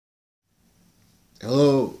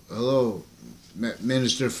Hello,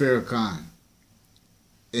 Minister Farrakhan,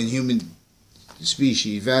 in human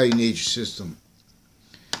species, value nature system.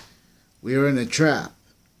 We are in a trap.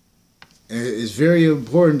 And it's very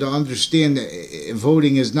important to understand that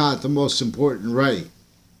voting is not the most important right.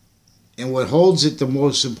 And what holds it the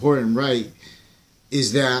most important right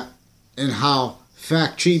is that and how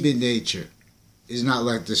fact treatment nature is not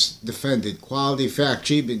like this defended. Quality fact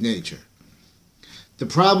treatment nature. The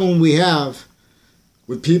problem we have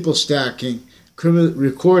with people stacking,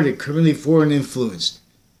 recorded criminally foreign influenced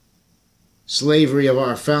slavery of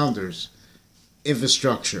our founders,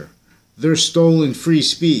 infrastructure, their stolen free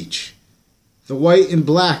speech, the white and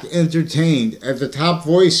black entertained at the top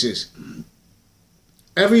voices,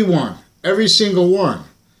 everyone, every single one.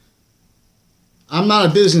 I'm not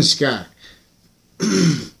a business guy,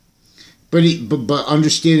 but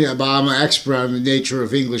understand it. But I'm an expert on the nature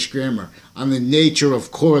of English grammar, on the nature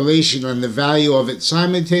of correlation, on the value of it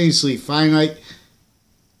simultaneously finite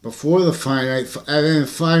before the finite, and then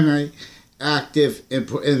finite, active, in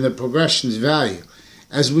the progression's value,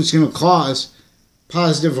 as what's going to cause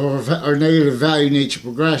positive or negative value nature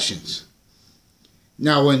progressions.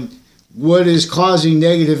 Now, when what is causing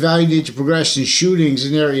negative value nature progression, shootings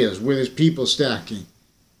in areas where there's people stacking,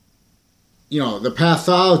 the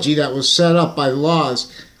pathology that was set up by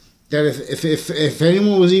laws, that if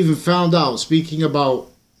anyone was even found out speaking about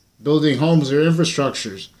building homes or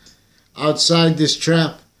infrastructures outside this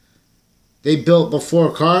trap they built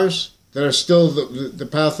before cars, that are still the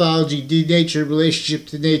pathology, denatured relationship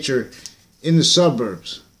to nature in the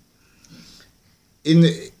suburbs.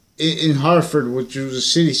 In Hartford, which was a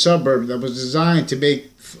city suburb that was designed to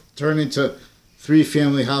turn into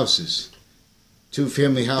 3-family houses,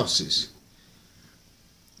 2-family houses.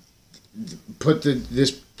 Put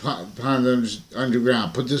this pond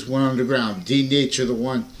underground, put this one underground, denature the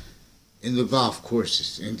one in the golf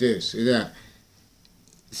courses, and this and that.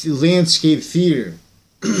 It's landscape theater.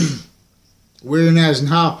 Whereas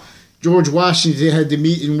now George Washington had to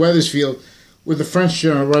meet in Wethersfield with the French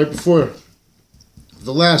general right before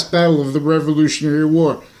the last battle of the Revolutionary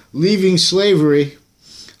War, leaving slavery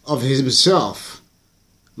of himself,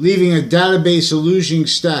 leaving a database illusion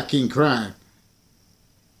stacking crime.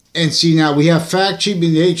 And see, now we have fact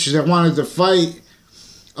treatment natures that wanted to fight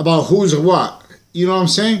about who's or what. You know what I'm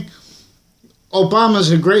saying?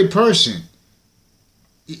 Obama's a great person.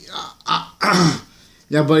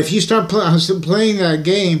 Yeah, but if you start playing that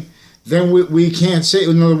game, then we can't say,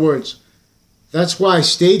 in other words, that's why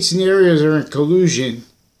states and areas are in collusion.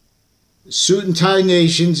 Suit and tie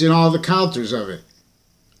nations and all the counters of it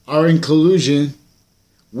are in collusion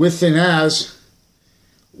with and as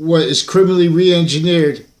what is criminally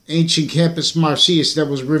re-engineered ancient Campus Martius that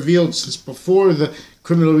was revealed since before the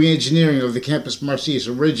criminal re-engineering of the Campus Martius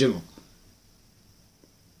original.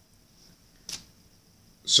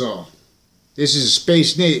 So, this is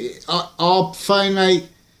space all finite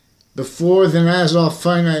before then as all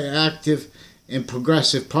finite active and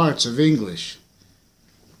progressive parts of English.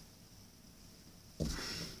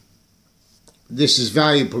 This is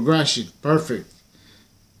value progression, perfect,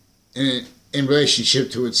 in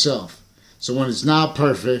relationship to itself. So when it's not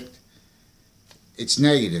perfect, it's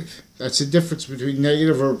negative. That's the difference between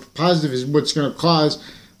negative or positive, is what's going to cause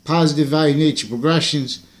positive value nature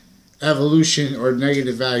progressions, evolution, or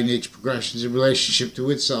negative value nature progressions in relationship to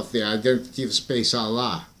itself, the identity of space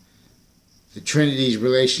Allah. The Trinity's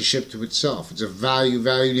relationship to itself. It's a value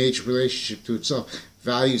nature relationship to itself.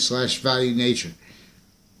 Value/value nature.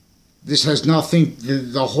 This has nothing,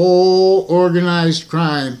 the whole organized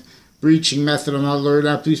crime breaching method. I'm not a lawyer,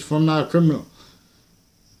 not police form, not a criminal.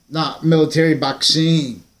 Not military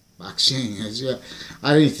boxing. Boxing, yeah.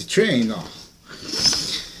 I need to train though.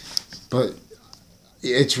 But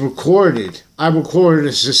it's recorded. I recorded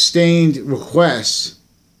a sustained request,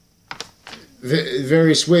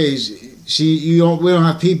 various ways. See, we don't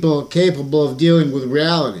have people capable of dealing with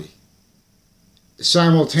reality.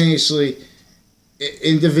 Simultaneously,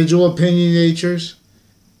 individual opinion natures,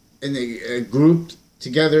 and they grouped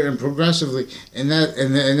together and progressively, and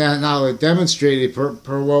that knowledge demonstrated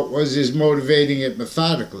per what was is motivating it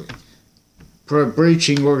methodically, per a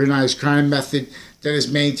breaching organized crime method that is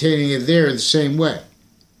maintaining it there the same way.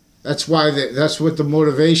 That's why that's what the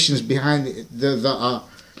motivations behind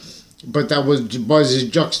but that was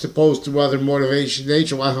juxtaposed to other motivation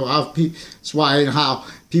nature. That's why and how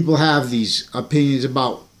people have these opinions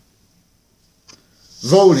about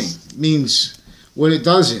voting means what it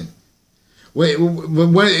doesn't.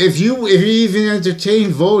 If you even entertain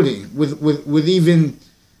voting with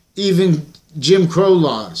even Jim Crow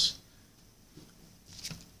laws,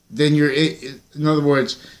 then you're, in other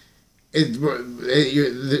words,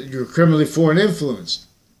 you're criminally foreign influenced.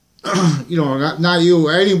 Not you,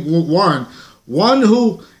 anyone. One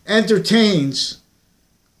who entertains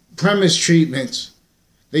premise treatments,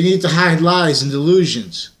 they need to hide lies and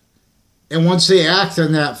delusions. And once they act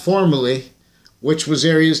on that formally, which was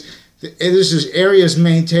areas, this is areas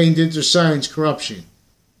maintained inter-science corruption.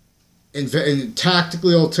 And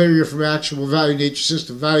tactically ulterior from actual value nature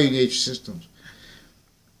systems.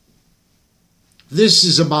 This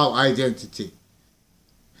is about identity.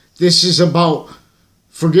 This is about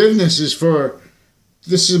forgiveness. This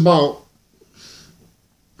is about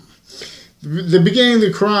the beginning of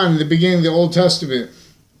the Quran, the beginning of the Old Testament.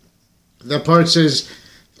 That part says,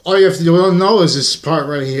 all you have to know is this part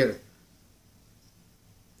right here.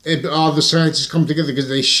 All the sciences come together because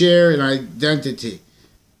they share an identity.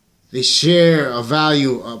 They share a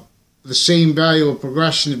value, the same value of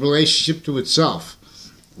progression in relationship to itself.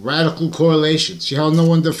 Radical correlation. See how no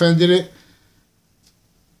one defended it?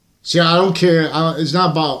 See, I don't care. It's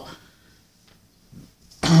not about.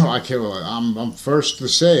 I care. I'm first to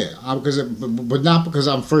say it, but not because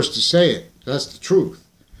I'm first to say it. That's the truth.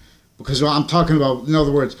 Because I'm talking about, in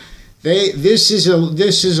other words, this is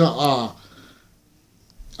a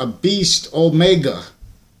beast omega,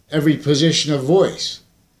 every position of voice.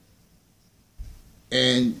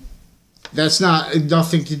 And that's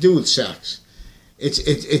nothing to do with sex. It's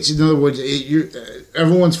in other words,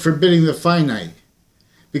 everyone's forbidding the finite,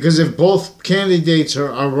 because if both candidates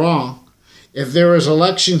are wrong, if there is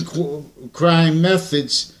election crime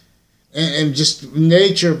methods and just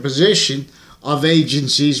nature position of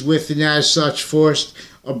agencies with and as such forced,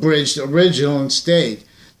 abridged, original, and stayed,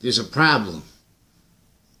 there's a problem.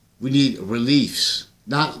 We need reliefs,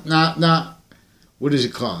 not what is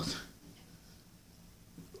it called?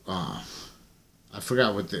 I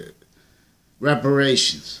forgot what the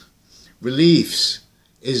reparations, reliefs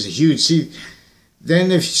is a huge. See,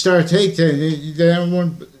 then if you start taking,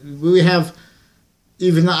 then we have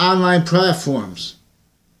even the online platforms.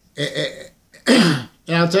 And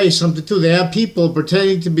I'll tell you something too. They have people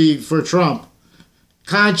pretending to be for Trump,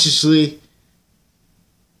 consciously,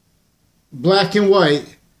 black and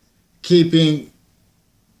white, pretending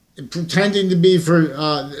to be for,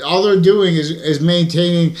 all they're doing is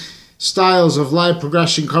maintaining styles of life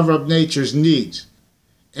progression, cover up nature's needs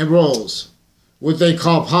and roles, what they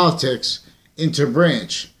call politics,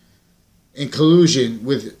 interbranch, in collusion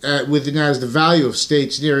with and as the value of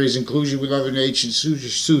states and areas in collusion with other nations,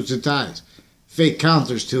 suits and ties, fake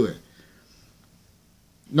counters to it.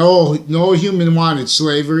 No human wanted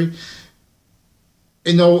slavery,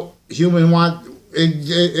 and no human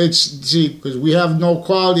because we have no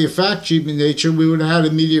quality of fact treatment nature, we would have had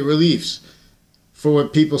immediate reliefs for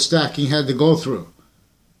what people stacking had to go through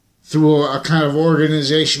a kind of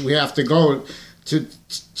organization we have to go to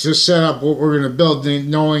set up what we're going to build,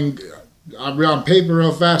 knowing on paper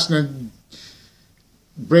real fast and then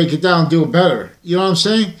break it down, do it better. You know what I'm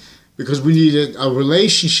saying? Because we needed a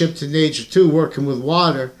relationship to nature too, working with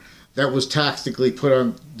water that was tactically put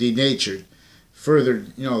on denatured. Further,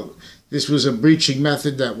 this was a breaching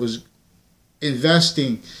method that was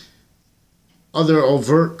investing other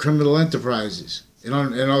overt criminal enterprises and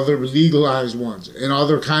other legalized ones and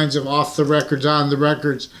other kinds of off the records, on the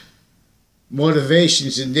records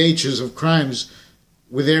motivations and natures of crimes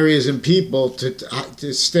with areas and people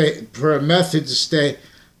to stay, for a method to stay,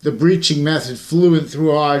 the breaching method fluent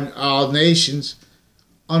through all nations,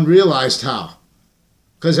 unrealized how.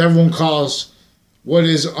 Because everyone calls what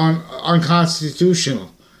is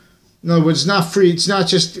unconstitutional. In other words, it's not free. It's not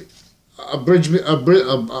just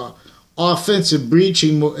offensive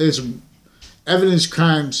breaching. It's evidence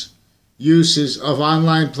crimes uses of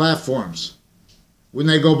online platforms when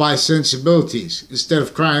they go by sensibilities instead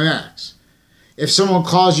of crime acts. If someone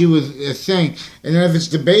calls you with a thing, and then if it's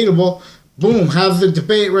debatable, boom, have the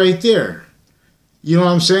debate right there. You know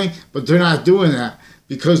what I'm saying? But they're not doing that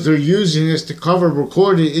because they're using this to cover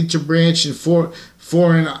recorded interbranch and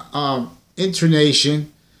foreign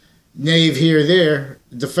internation, knave here, there,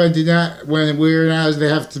 defending that when whereas they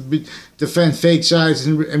have to defend fake sides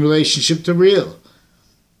in relationship to real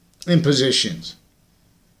impositions.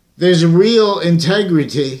 There's a real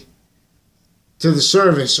integrity to the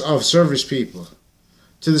service of service people,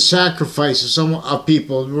 to the sacrifice of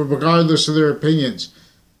people, regardless of their opinions.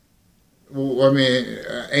 I mean,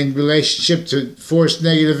 in relationship to forced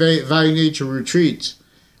negative value nature retreats,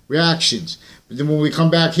 reactions. But then when we come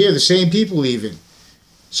back here, the same people even.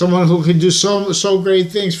 Someone who can do so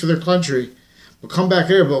great things for their country, but come back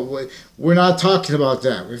here, but we're not talking about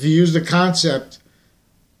that. If you use the concept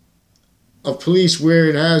of police, where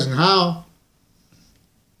it has and how,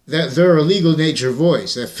 that their illegal nature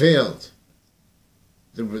voice that failed.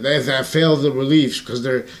 That failed the reliefs because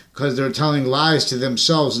they're telling lies to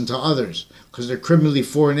themselves and to others, because they're criminally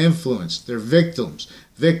foreign influenced. They're victim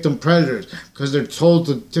predators, because they're told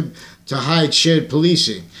to hide shared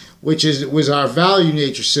policing, which was our value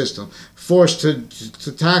nature system, forced to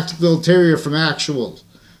tactical ulterior from actuals.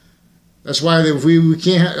 That's why we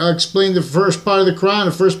can't explain the first part of the Quran,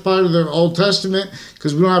 the first part of the Old Testament,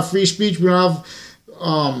 because we don't have free speech, we don't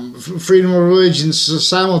have freedom of religion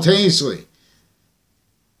simultaneously.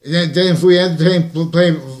 And then if we entertain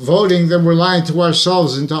voting, then we're lying to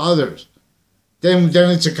ourselves and to others. Then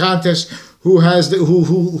it's a contest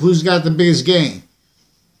who's got the biggest gain.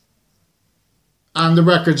 On the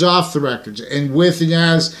records, off the records, and with and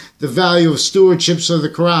as the value of stewardships of the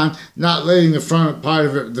Quran, not letting the front part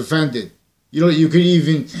of it defended. You could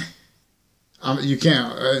even, you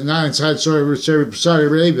can't, not inside Saudi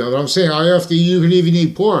Arabia, but I'm saying you can even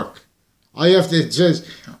eat pork. All you have to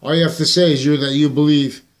say is that you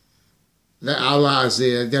believe that Allah is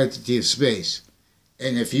the identity of space.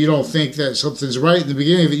 And if you don't think that something's right in the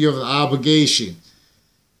beginning of it, you have an obligation.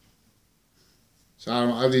 So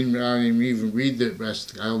I didn't even read the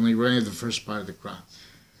rest. I only read the first part of the Quran,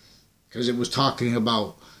 because it was talking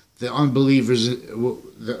about the unbelievers,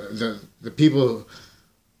 the people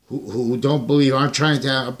who don't believe, aren't trying to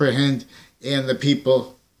apprehend, and the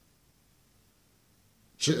people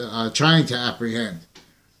trying to apprehend,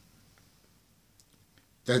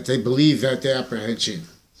 that they believe that the apprehension.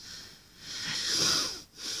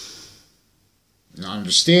 And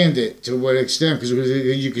understand it to what extent, because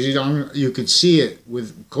you could see it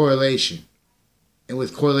with correlation, and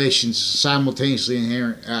with correlations simultaneously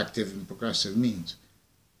inherent, active, and progressive means,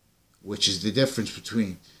 which is the difference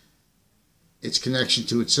between its connection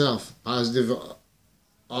to itself, positive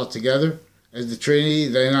altogether as the Trinity,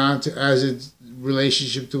 then on to as its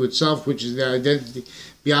relationship to itself, which is the identity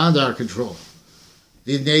beyond our control.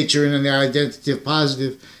 The nature and the identity of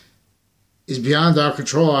positive is beyond our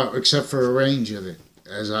control, except for a range of it,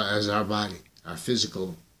 as our body, our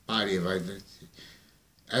physical body of identity,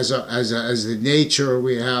 as the nature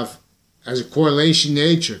we have, as a correlation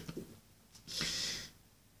nature.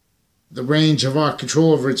 The range of our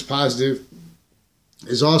control over its positive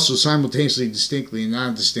is also simultaneously, distinctly, and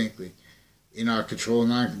non-distinctly in our control,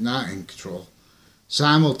 not in control.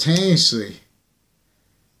 Simultaneously,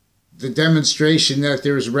 the demonstration that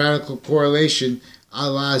there is radical correlation,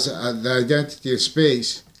 Allah's the identity of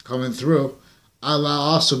space coming through. Allah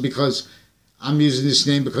also, because I'm using this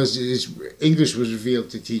name because English was revealed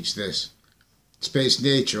to teach this. Space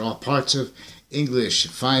nature, all parts of English,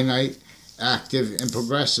 finite, active, and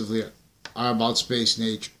progressively, are about space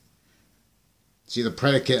nature. See, the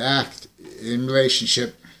predicate act in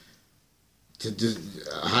relationship to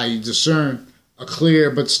how you discern a clear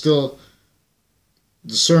but still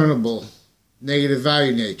discernible negative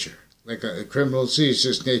value nature, like a criminal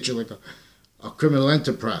serious nature, like a criminal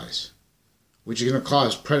enterprise, which is going to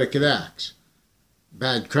cause predicate acts,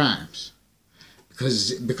 bad crimes,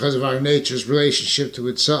 because of our nature's relationship to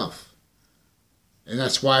itself. And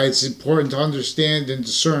that's why it's important to understand and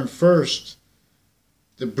discern first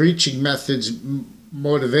the breaching methods,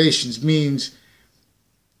 motivations, means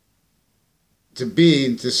to be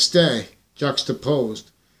and to stay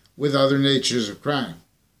juxtaposed with other natures of crime.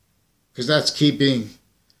 Because that's keeping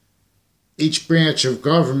each branch of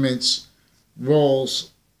government's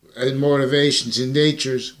roles and motivations and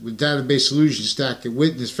natures with database solution stack and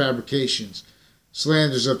witness fabrications,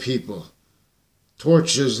 slanders of people,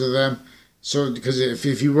 tortures of them. So, because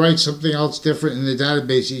if you write something else different in the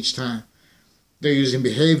database each time, they're using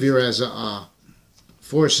behavior as a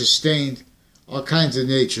force sustained, all kinds of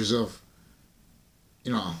natures of,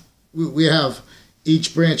 we have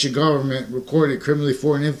each branch of government recorded criminally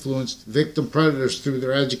foreign influenced victim predators through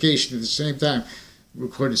their education at the same time,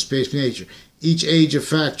 recorded space nature. Each age of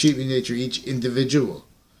fact treatment nature, each individual,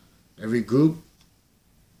 every group,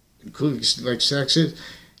 including like sexes,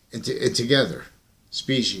 and together,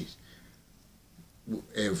 species.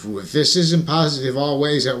 If this isn't positive all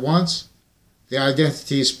ways at once, the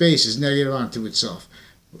identity of space is negative unto itself.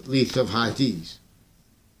 Lethe of Hades.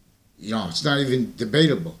 It's not even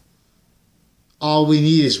debatable. All we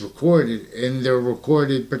need is recorded, and they're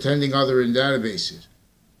recorded pretending other in databases.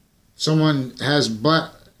 Someone has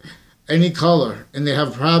any color and they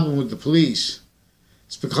have a problem with the police,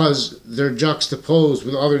 it's because they're juxtaposed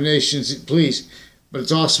with other nations' police, but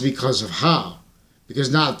it's also because of how.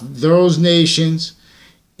 Because not those nations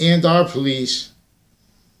and our police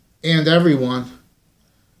and everyone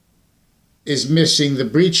is missing the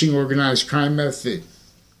breaching organized crime method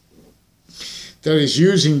that is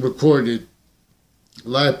using recorded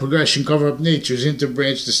Lie, progression, cover-up natures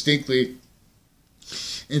interbranch distinctly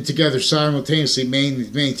and together simultaneously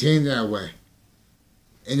maintained that way.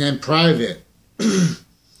 And then private,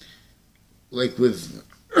 like with,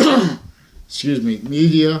 excuse me,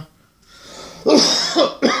 media,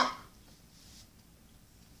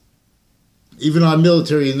 even our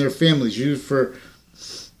military and their families used for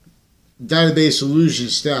database illusion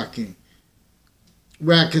stacking,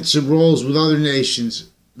 rackets and roles with other nations,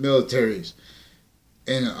 militaries,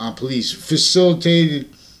 and police, facilitated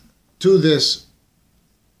to this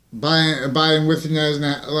by and within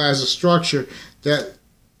as a structure that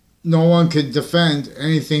no one could defend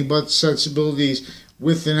anything but sensibilities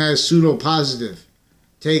within as pseudo-positive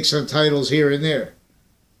takes on titles here and there.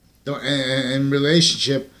 In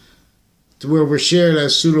relationship to where we're shared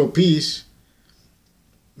as pseudo-peace,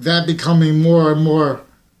 that becoming more and more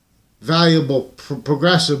valuable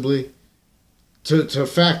progressively to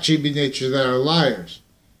fact-cheating nature that are liars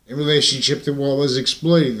in relationship to what was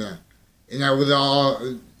exploiting them. And that with all,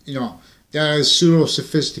 that is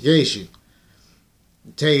pseudo-sophistication.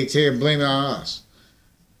 Take and blame it on us.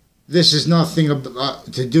 This is nothing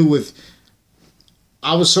to do with...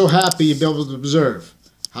 I was so happy to be able to observe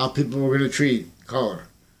how people were going to treat color.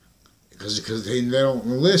 Because they don't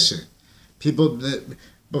listen. People...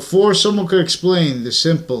 Before someone could explain the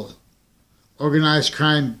simple organized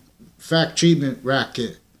crime fact treatment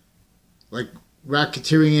racket, like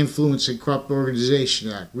Racketeering Influence and Corrupt Organization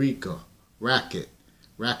Act, RICO,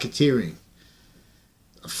 racketeering,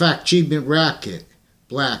 a fact treatment racket,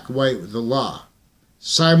 black, white, with the law,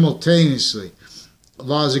 simultaneously,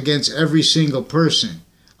 laws against every single person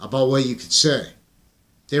about what you could say.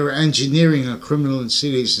 They were engineering a criminal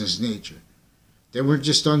insidiousness nature. They weren't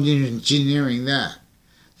just engineering that.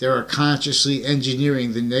 They are consciously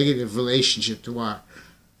engineering the negative relationship to our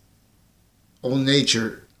own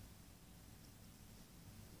nature.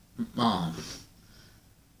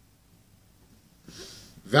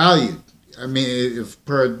 Valued. I mean,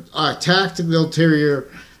 per tactical ulterior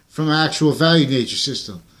from actual value nature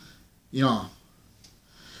system.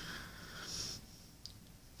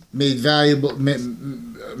 Made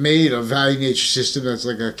a value nature system that's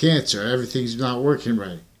like a cancer. Everything's not working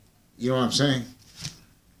right. You know what I'm saying?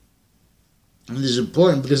 And this is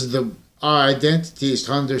important because our identity is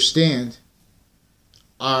to understand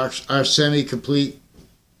our semi-complete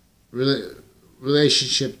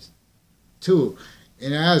relationship to,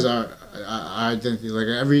 and as our identity, like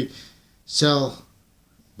every cell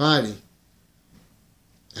body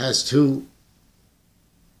has two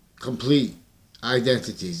complete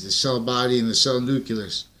identities, the cell body and the cell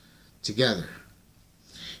nucleus together.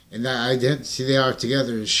 And that identity they are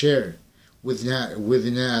together is shared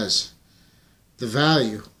within as the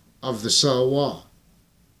value of the cell wall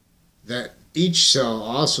that each cell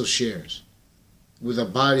also shares with a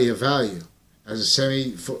body of value as a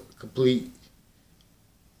semi-complete.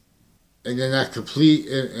 And then that complete,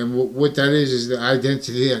 and what that is the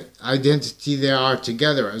identity they are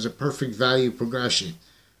together as a perfect value progression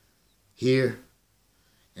here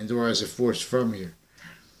and or as a force from here.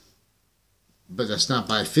 But that's not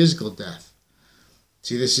by physical death.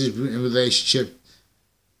 See, this is in relationship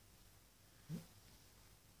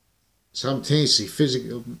simultaneously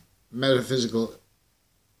physical, metaphysical,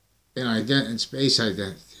 and space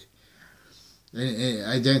identity. And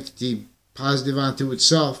identity positive onto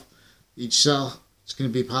itself. Each cell is going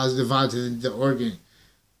to be positive onto the organ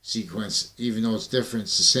sequence, even though it's different.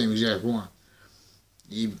 It's the same exact one.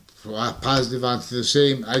 Positive onto the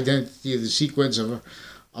same identity of the sequence of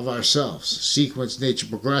ourselves. Sequence nature,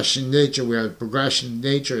 progression nature. We have progression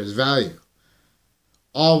nature as value.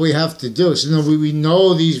 All we have to do is we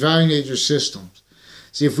know these value nature systems.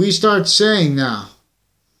 See, if we start saying now,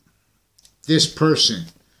 this person,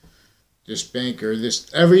 this banker,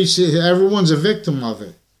 everyone's a victim of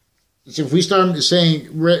it. So if we start saying,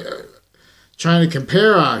 trying to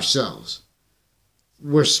compare ourselves,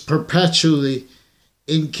 we're perpetually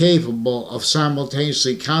incapable of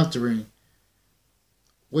simultaneously countering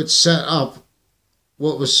what set up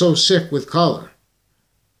what was so sick with color.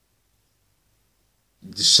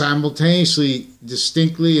 Simultaneously,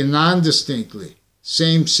 distinctly and non-distinctly,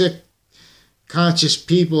 same sick conscious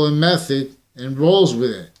people and method and roles with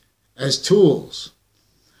it as tools.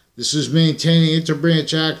 This is maintaining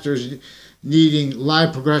interbranch actors needing lie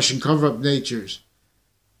progression cover-up natures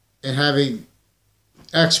and having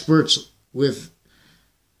experts with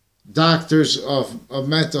doctors of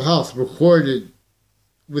mental health recorded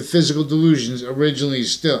with physical delusions originally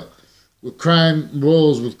still, with crime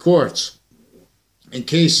roles with courts and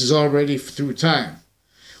cases already through time,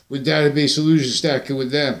 with database illusion stacking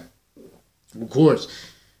with them, of course,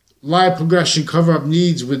 lie progression, cover up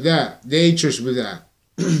needs with that, natures with that.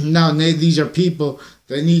 Now these are people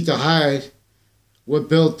that need to hide what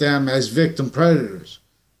built them as victim predators,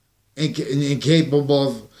 incapable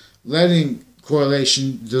of letting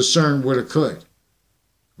correlation discern what it could,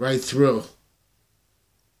 right through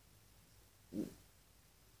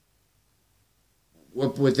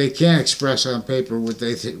what they can't express on paper, what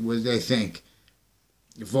they think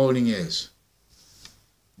voting is.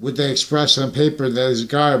 What they express on paper that is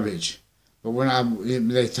garbage, but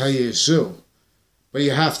they tell you to sue. But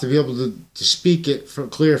you have to be able to speak it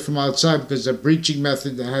clear from outside, because the breaching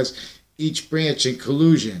method that has each branch in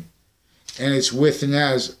collusion, and it's with and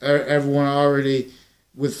as everyone already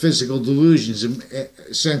with physical delusions and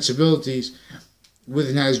sensibilities, with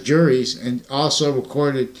and as juries, and also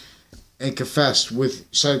recorded and confessed with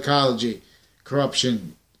psychology,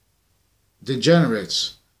 corruption,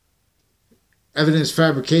 degenerates, evidence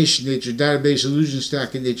fabrication nature, database illusion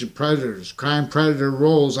stacking nature, predators, crime predator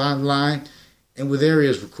roles online and with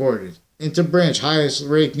areas recorded. Interbranch, highest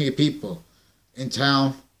ranking of people in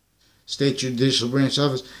town, state judicial branch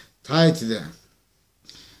office, tied to them.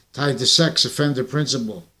 Tied to sex offender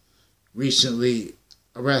principal, recently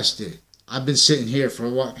arrested. I've been sitting here for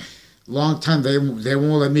a long time. They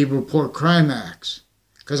won't let me report crime acts,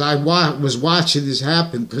 because I was watching this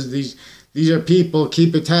happen, because these are people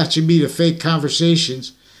keep attaching me to fake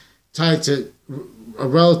conversations tied to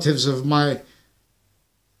relatives of my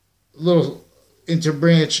little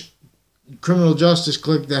interbranch criminal justice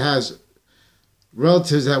clique that has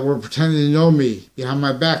relatives that were pretending to know me behind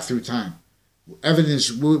my back through time.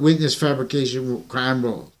 Evidence, witness fabrication, crime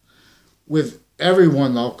roll. With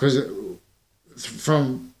everyone, though, because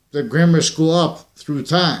from the grammar school up through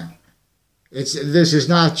time, this is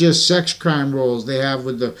not just sex crime rolls they have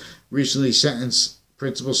with the recently sentenced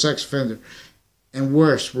principal sex offender, and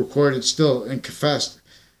worse, recorded still and confessed.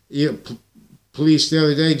 Police the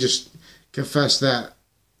other day just confessed that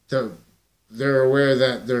they're aware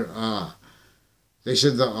that they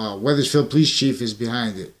said the Weathersfield police chief is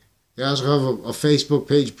behind it. They also have a Facebook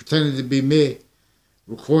page pretending to be me,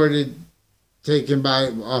 recorded, taken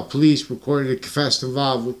by police, recorded and confessed,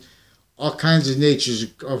 involved with all kinds of natures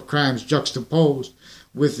of crimes juxtaposed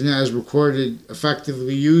with and as recorded,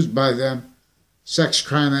 effectively used by them, sex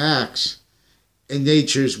crime acts and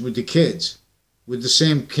natures with the kids, with the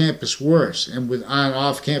same campus worse, and with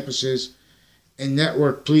on-off campuses and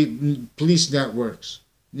network police networks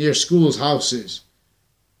near schools, houses,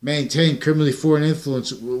 maintain criminally foreign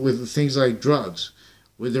influence with things like drugs,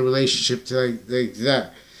 with the relationship to like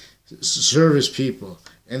that, service people,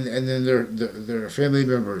 and then their family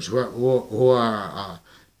members who are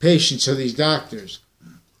patients of these doctors.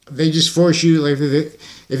 They just force you, like,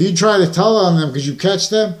 if you try to tell on them because you catch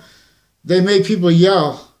them, they make people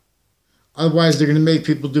yell. Otherwise, they're going to make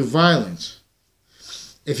people do violence.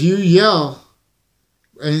 If you yell,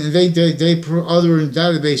 and they put other in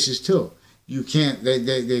databases too. You can't.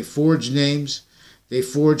 They forge names, they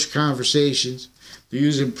forge conversations. They're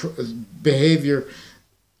using behavior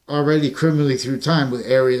already criminally through time with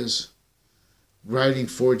areas, writing,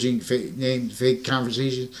 forging fake names, fake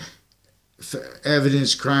conversations,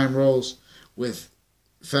 evidence crime rolls with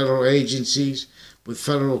federal agencies, with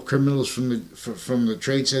federal criminals from the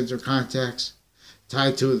Trade Center contacts,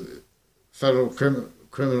 tied to federal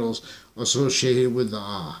criminals associated with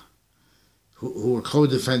the who were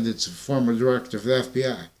co-defendants of former director of the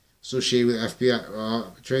FBI, associated with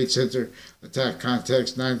FBI Trade Center attack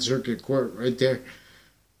contacts, Ninth Circuit Court, right there.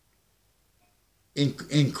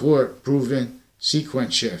 In court, proven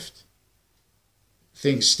sequence shift.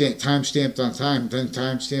 Things time stamped on time, then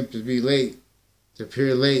time stamped to be late, to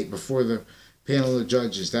appear late before the panel of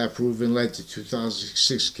judges. That proven led to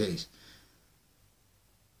 2006 case.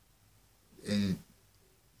 And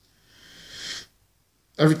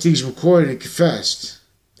everything's recorded and confessed.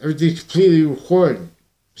 Everything's completely recorded.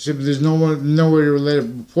 Simply, there's nowhere to relate a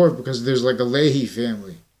report, because there's like a Lethe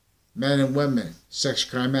family, men and women, sex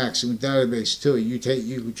crime acts, and database too. You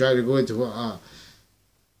try to go into a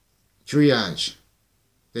triage.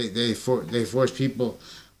 They force people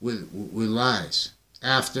with lies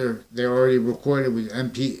after they're already recorded with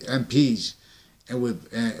MPs and with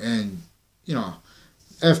and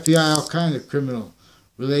FBI, all kind of criminal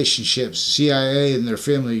relationships, CIA and their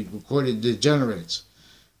family recorded degenerates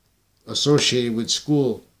associated with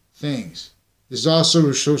school things. There's also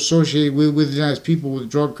associated with nice people with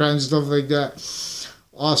drug crimes and stuff like that.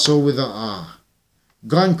 Also with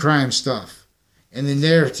gun crime stuff and the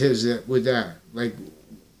narratives that with that, like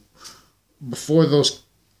before those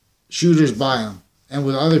shooters buy them, and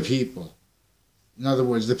with other people. In other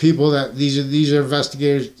words, the people that these are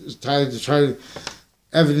investigators tied to try to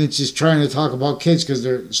evidence is trying to talk about kids because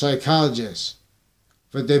they're psychologists.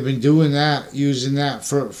 But they've been doing that, using that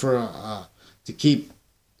to keep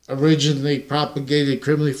originally propagated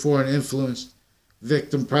criminally foreign influenced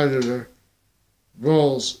victim predator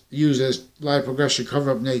roles used as life progression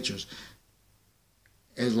cover-up natures.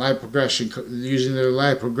 And life progression, using their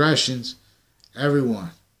life progressions,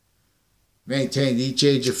 everyone maintained each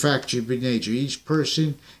age of fact attribute nature, each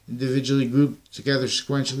person individually grouped together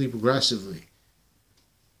sequentially progressively.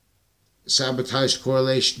 Sabotage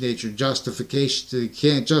correlation nature, justification, so they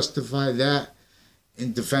can't justify that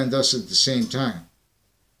and defend us at the same time.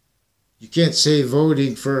 You can't say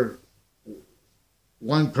voting for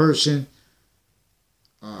one person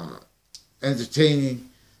entertaining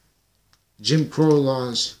Jim Crow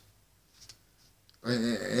laws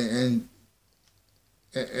and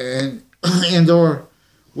or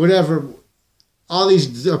whatever. All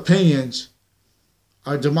these opinions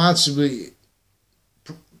are demonstrably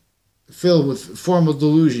filled with formal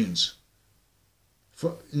delusions.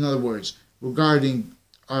 In other words, regarding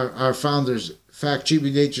our founders' fact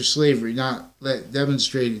treatment nature slavery, not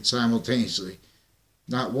demonstrated simultaneously,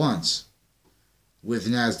 not once, with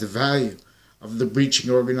and as the value of the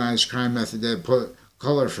breaching organized crime method that put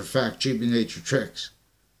color for fact treatment nature tricks,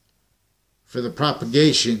 for the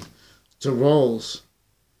propagation to roles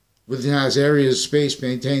within as areas of space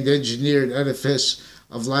maintained engineered edifice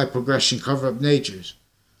of life progression cover-up natures,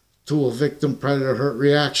 tool victim predator hurt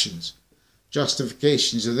reactions,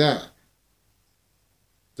 justifications of that.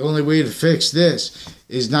 The only way to fix this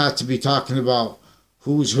is not to be talking about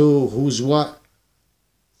who's who, who's what.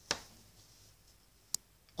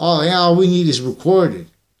 All we need is recorded.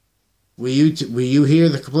 Will you hear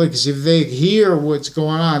the complaints? If they hear what's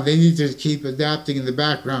going on, they need to keep adapting in the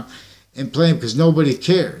background and playing because nobody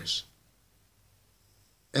cares.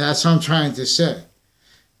 And that's what I'm trying to say.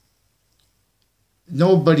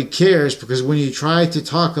 Nobody cares because when you try to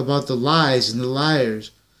talk about the lies and the liars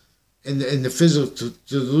and the physical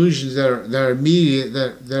delusions that are immediate,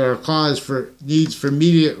 that are cause for needs for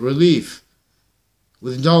immediate relief,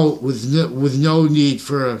 with no need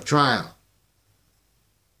for a trial.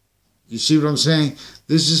 You see what I'm saying?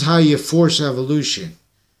 This is how you force evolution.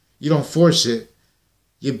 You don't force it.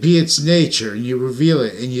 You be its nature and you reveal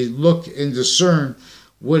it and you look and discern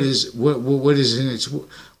what is in its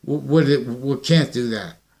what can't do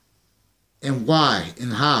that and why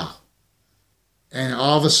and how. And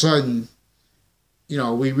all of a sudden,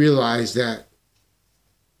 we realize that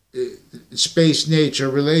space nature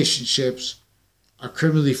relationships are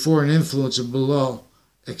criminally foreign influence and below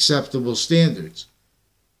acceptable standards.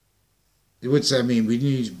 What's that mean?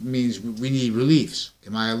 Means we need reliefs.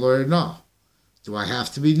 Am I a lawyer? No. Do I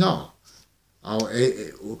have to be? No.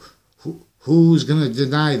 Who's going to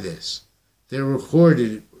deny this? They're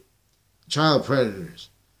recorded child predators.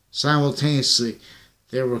 Simultaneously,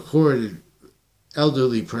 they're recorded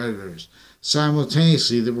elderly predators.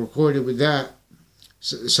 Simultaneously, they're recorded with that.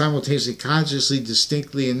 Simultaneously, consciously,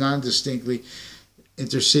 distinctly, and non-distinctly,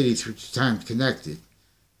 intercity through time connected.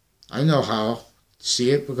 I know how to see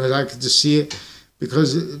it because I could just see it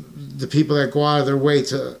because the people that go out of their way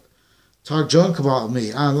to talk junk about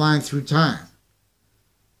me online through time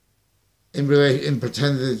and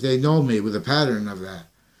pretend that they know me with a pattern of that.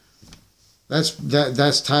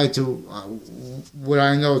 That's tied to what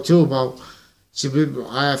I know too about. See,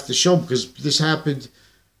 I have to show because this happened.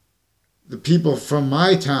 The people from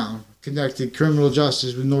my town connected criminal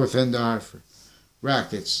justice with North End of Hartford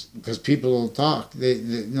rackets because people don't talk. They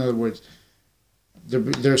in other words,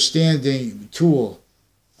 they're standing tool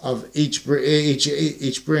of each branch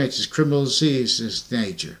is criminal disease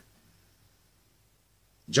nature,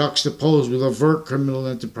 juxtaposed with overt criminal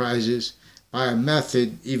enterprises by a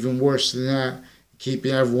method even worse than that,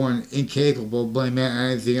 keeping everyone incapable of blaming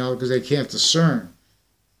anything else because they can't discern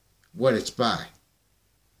what it's by.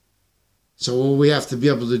 So what we have to be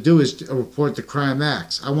able to do is to report the crime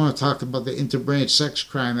acts. I want to talk about the interbranch sex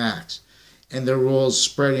crime acts and their roles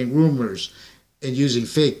spreading rumors and using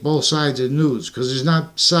fake both sides of news because there's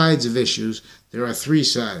not sides of issues. There are three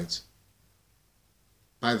sides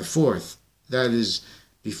by the fourth. That is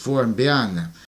before and beyond them.